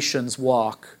the nations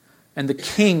walk, and the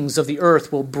kings of the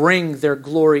earth will bring their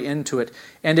glory into it.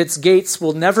 And its gates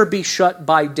will never be shut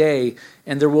by day,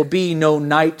 and there will be no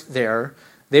night there.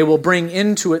 They will bring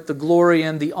into it the glory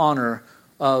and the honor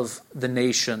of the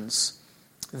nations.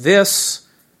 This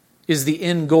is the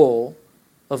end goal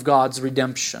of God's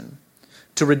redemption,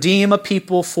 to redeem a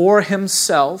people for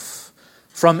himself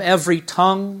from every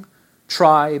tongue,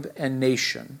 tribe, and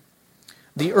nation.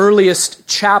 The earliest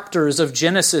chapters of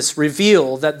Genesis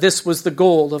reveal that this was the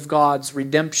goal of God's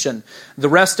redemption. The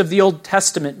rest of the Old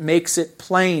Testament makes it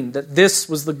plain that this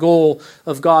was the goal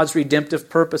of God's redemptive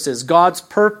purposes. God's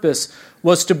purpose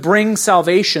was to bring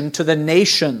salvation to the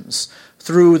nations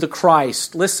through the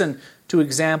Christ. Listen to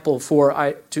example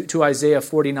to Isaiah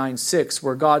 49:6,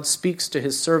 where God speaks to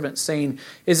his servant, saying,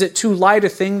 "Is it too light a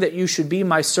thing that you should be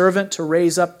my servant to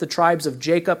raise up the tribes of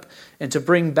Jacob and to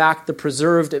bring back the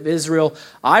preserved of Israel?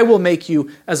 I will make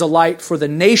you as a light for the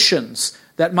nations,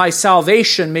 that my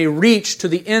salvation may reach to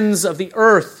the ends of the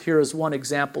earth." Here is one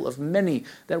example of many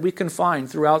that we can find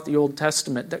throughout the Old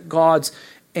Testament, that God's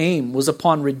aim was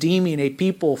upon redeeming a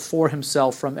people for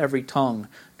himself from every tongue,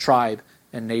 tribe,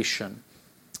 and nation.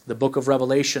 The book of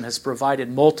Revelation has provided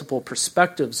multiple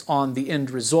perspectives on the end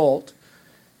result.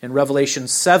 In Revelation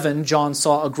 7, John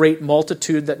saw a great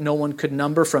multitude that no one could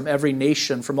number from every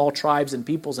nation, from all tribes and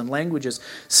peoples and languages,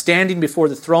 standing before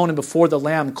the throne and before the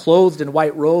Lamb, clothed in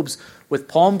white robes with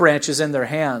palm branches in their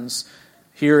hands.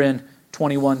 Here in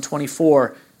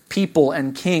 21:24, people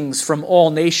and kings from all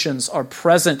nations are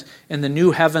present in the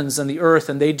new heavens and the earth,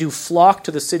 and they do flock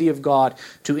to the city of God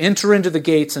to enter into the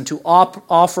gates and to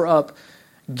offer up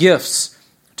gifts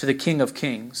to the King of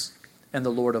Kings and the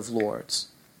Lord of Lords.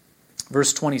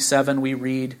 Verse 27 we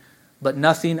read, "But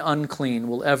nothing unclean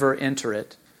will ever enter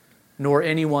it, nor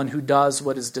anyone who does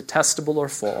what is detestable or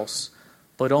false,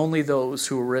 but only those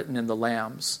who are written in the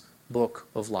Lamb's book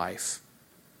of life."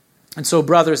 And so,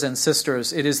 brothers and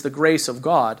sisters, it is the grace of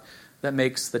God that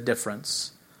makes the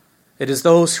difference. It is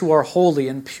those who are holy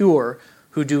and pure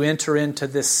who do enter into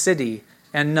this city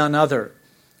and none other.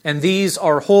 And these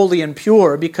are holy and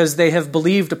pure because they have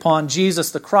believed upon Jesus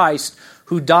the Christ,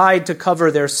 who died to cover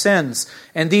their sins.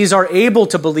 And these are able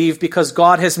to believe because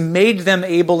God has made them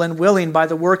able and willing by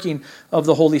the working of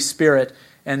the Holy Spirit.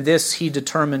 And this he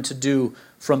determined to do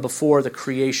from before the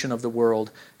creation of the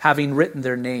world, having written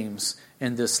their names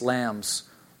in this Lamb's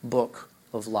book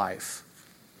of life.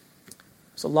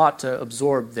 There's a lot to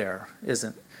absorb there,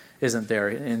 isn't there,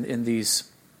 in these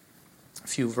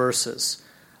few verses.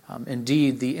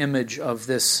 Indeed, the image of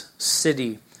this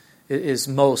city is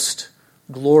most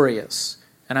glorious.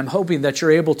 And I'm hoping that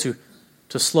you're able to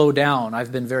slow down.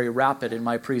 I've been very rapid in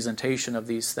my presentation of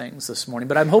these things this morning,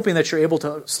 but I'm hoping that you're able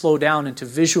to slow down and to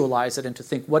visualize it and to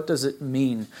think, what does it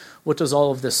mean? What does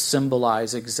all of this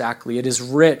symbolize exactly? It is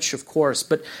rich, of course,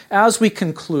 but as we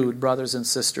conclude, brothers and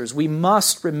sisters, we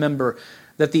must remember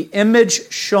that the image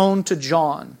shown to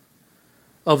John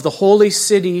of the holy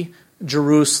city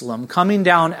Jerusalem coming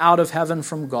down out of heaven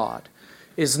from God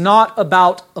is not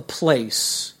about a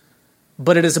place,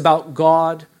 but it is about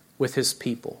God with his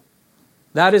people.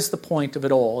 That is the point of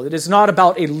it all. It is not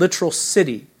about a literal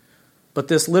city, but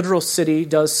this literal city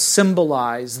does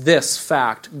symbolize this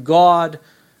fact: God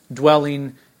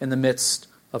dwelling in the midst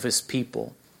of his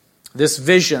people. This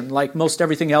vision, like most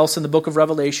everything else in the book of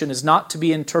Revelation, is not to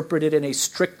be interpreted in a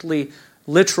strictly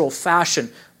literal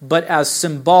fashion, but as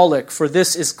symbolic, for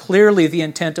this is clearly the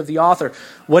intent of the author.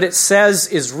 What it says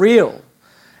is real,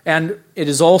 and it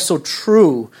is also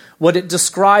true. What it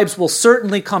describes will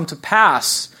certainly come to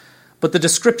pass, but the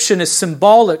description is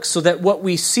symbolic so that what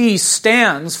we see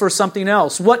stands for something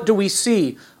else. What do we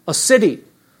see? A city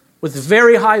with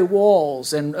very high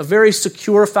walls and a very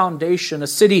secure foundation, a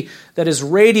city that is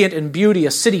radiant in beauty,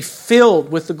 a city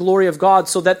filled with the glory of God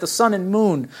so that the sun and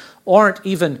moon aren't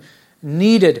even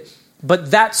needed.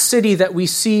 But that city that we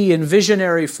see in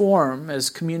visionary form, as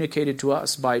communicated to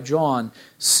us by John,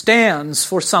 stands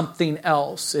for something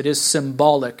else. It is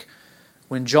symbolic.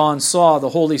 When John saw the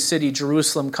holy city,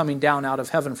 Jerusalem, coming down out of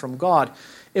heaven from God,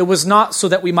 it was not so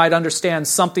that we might understand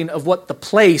something of what the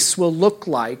place will look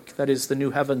like, that is the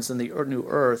new heavens and the new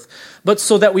earth, but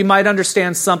so that we might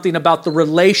understand something about the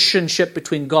relationship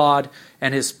between God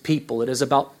and his people. It is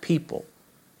about people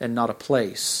and not a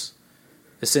place.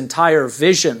 This entire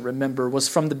vision, remember, was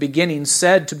from the beginning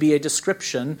said to be a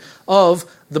description of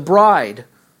the bride,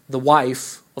 the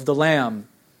wife of the Lamb.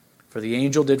 For the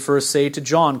angel did first say to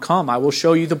John, "Come, I will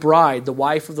show you the bride, the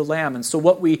wife of the Lamb." And so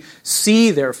what we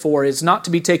see, therefore, is not to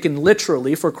be taken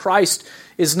literally, for Christ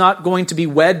is not going to be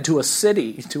wed to a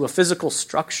city, to a physical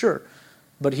structure,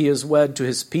 but he is wed to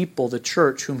his people, the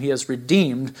church, whom he has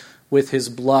redeemed with his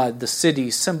blood. The city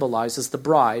symbolizes the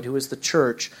bride, who is the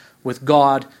church, with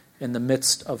God in the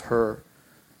midst of her.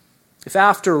 If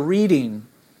after reading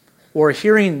or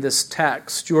hearing this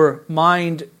text, your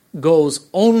mind goes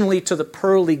only to the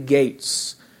pearly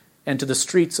gates and to the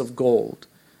streets of gold,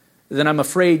 then I'm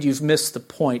afraid you've missed the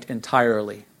point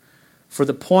entirely. For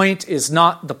the point is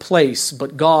not the place,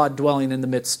 but God dwelling in the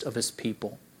midst of his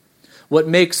people. What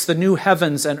makes the new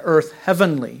heavens and earth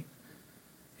heavenly?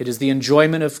 It is the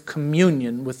enjoyment of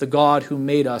communion with the God who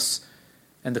made us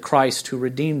and the Christ who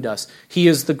redeemed us. He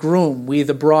is the groom, we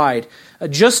the bride.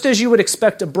 Just as you would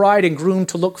expect a bride and groom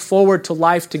to look forward to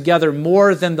life together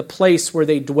more than the place where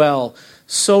they dwell,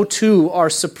 so too our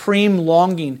supreme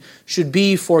longing should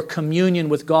be for communion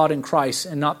with God in Christ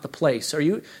and not the place. Are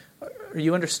you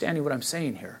understanding what I'm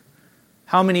saying here?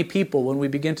 How many people, when we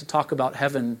begin to talk about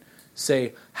heaven,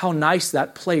 say, how nice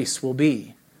that place will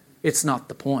be? It's not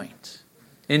the point.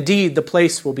 Indeed, the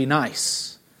place will be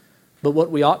nice. But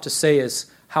what we ought to say is,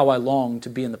 how I long to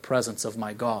be in the presence of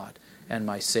my God and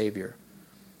my Savior.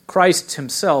 Christ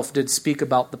himself did speak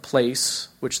about the place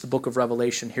which the book of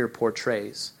Revelation here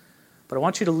portrays. But I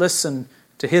want you to listen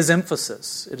to his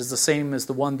emphasis. It is the same as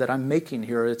the one that I'm making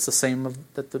here. It's the same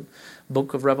that the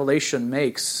book of Revelation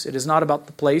makes. It is not about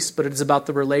the place, but it is about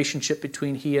the relationship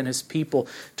between he and his people.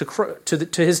 To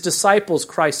his disciples,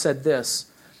 Christ said this,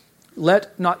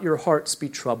 "Let not your hearts be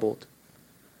troubled.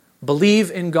 Believe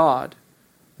in God.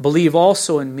 Believe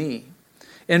also in me.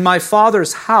 In my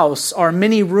Father's house are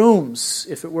many rooms.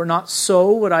 If it were not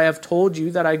so, would I have told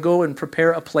you that I go and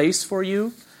prepare a place for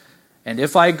you? And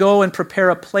if I go and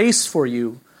prepare a place for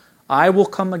you, I will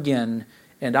come again,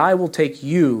 and I will take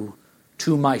you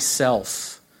to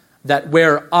myself, that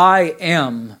where I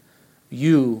am,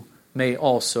 you may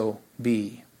also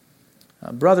be."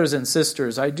 Brothers and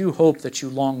sisters, I do hope that you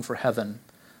long for heaven.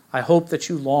 I hope that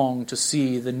you long to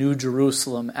see the new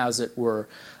Jerusalem, as it were.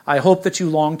 I hope that you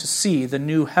long to see the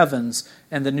new heavens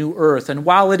and the new earth. And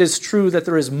while it is true that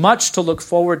there is much to look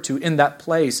forward to in that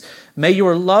place, may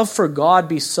your love for God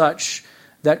be such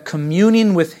that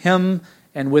communing with him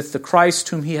and with the Christ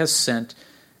whom he has sent,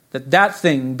 that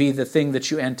thing be the thing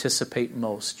that you anticipate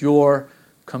most, your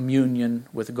communion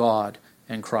with God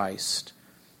and Christ.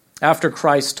 After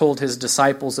Christ told his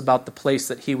disciples about the place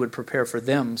that he would prepare for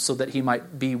them so that he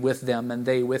might be with them and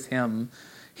they with him,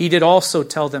 he did also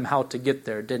tell them how to get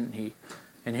there, didn't he?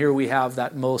 And here we have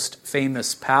that most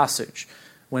famous passage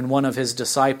when one of his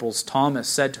disciples, Thomas,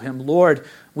 said to him, "Lord,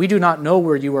 we do not know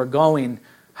where you are going.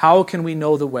 How can we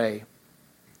know the way?"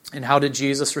 And how did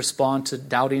Jesus respond to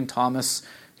doubting Thomas?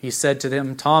 He said to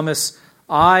them, "Thomas,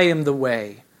 I am the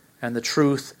way and the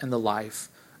truth and the life.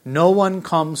 No one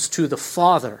comes to the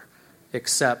Father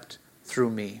except through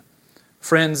me."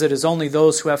 Friends, it is only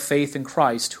those who have faith in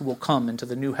Christ who will come into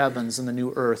the new heavens and the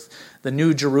new earth, the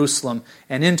new Jerusalem,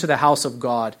 and into the house of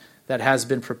God that has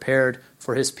been prepared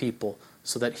for his people,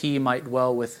 so that he might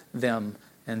dwell with them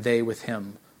and they with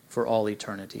him for all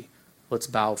eternity. Let's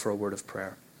bow for a word of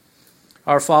prayer.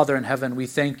 Our Father in heaven, we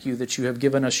thank you that you have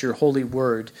given us your holy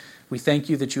word. We thank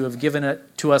you that you have given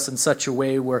it to us in such a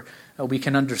way where we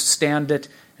can understand it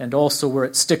and also where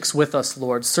it sticks with us,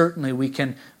 Lord. Certainly we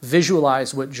can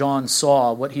visualize what John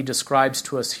saw, what he describes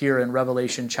to us here in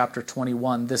Revelation chapter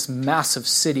 21, this massive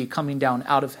city coming down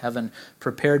out of heaven,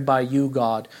 prepared by you,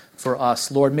 God, for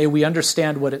us. Lord, may we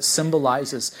understand what it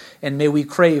symbolizes, and may we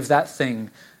crave that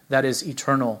thing that is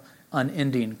eternal,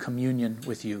 unending communion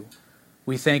with you.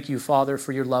 We thank you, Father,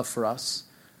 for your love for us.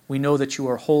 We know that you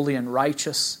are holy and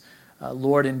righteous.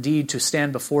 Lord, indeed, to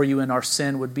stand before you in our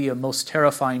sin would be a most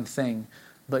terrifying thing.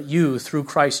 But you, through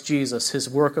Christ Jesus, his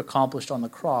work accomplished on the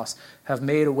cross, have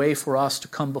made a way for us to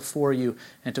come before you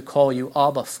and to call you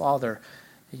Abba, Father.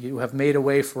 You have made a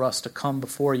way for us to come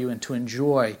before you and to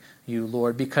enjoy you,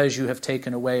 Lord, because you have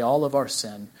taken away all of our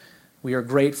sin. We are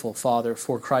grateful, Father,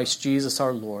 for Christ Jesus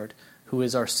our Lord, who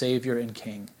is our Savior and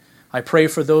King. I pray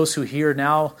for those who here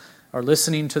now are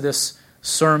listening to this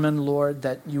sermon, Lord,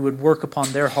 that you would work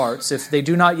upon their hearts. If they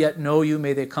do not yet know you,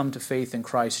 may they come to faith in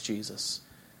Christ Jesus.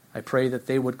 I pray that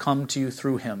they would come to you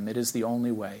through him. It is the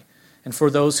only way. And for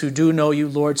those who do know you,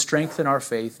 Lord, strengthen our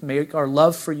faith. Make our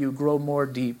love for you grow more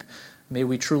deep. May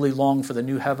we truly long for the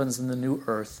new heavens and the new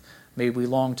earth. May we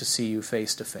long to see you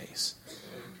face to face.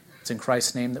 It's in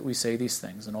Christ's name that we say these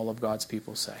things, and all of God's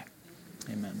people say,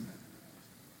 amen.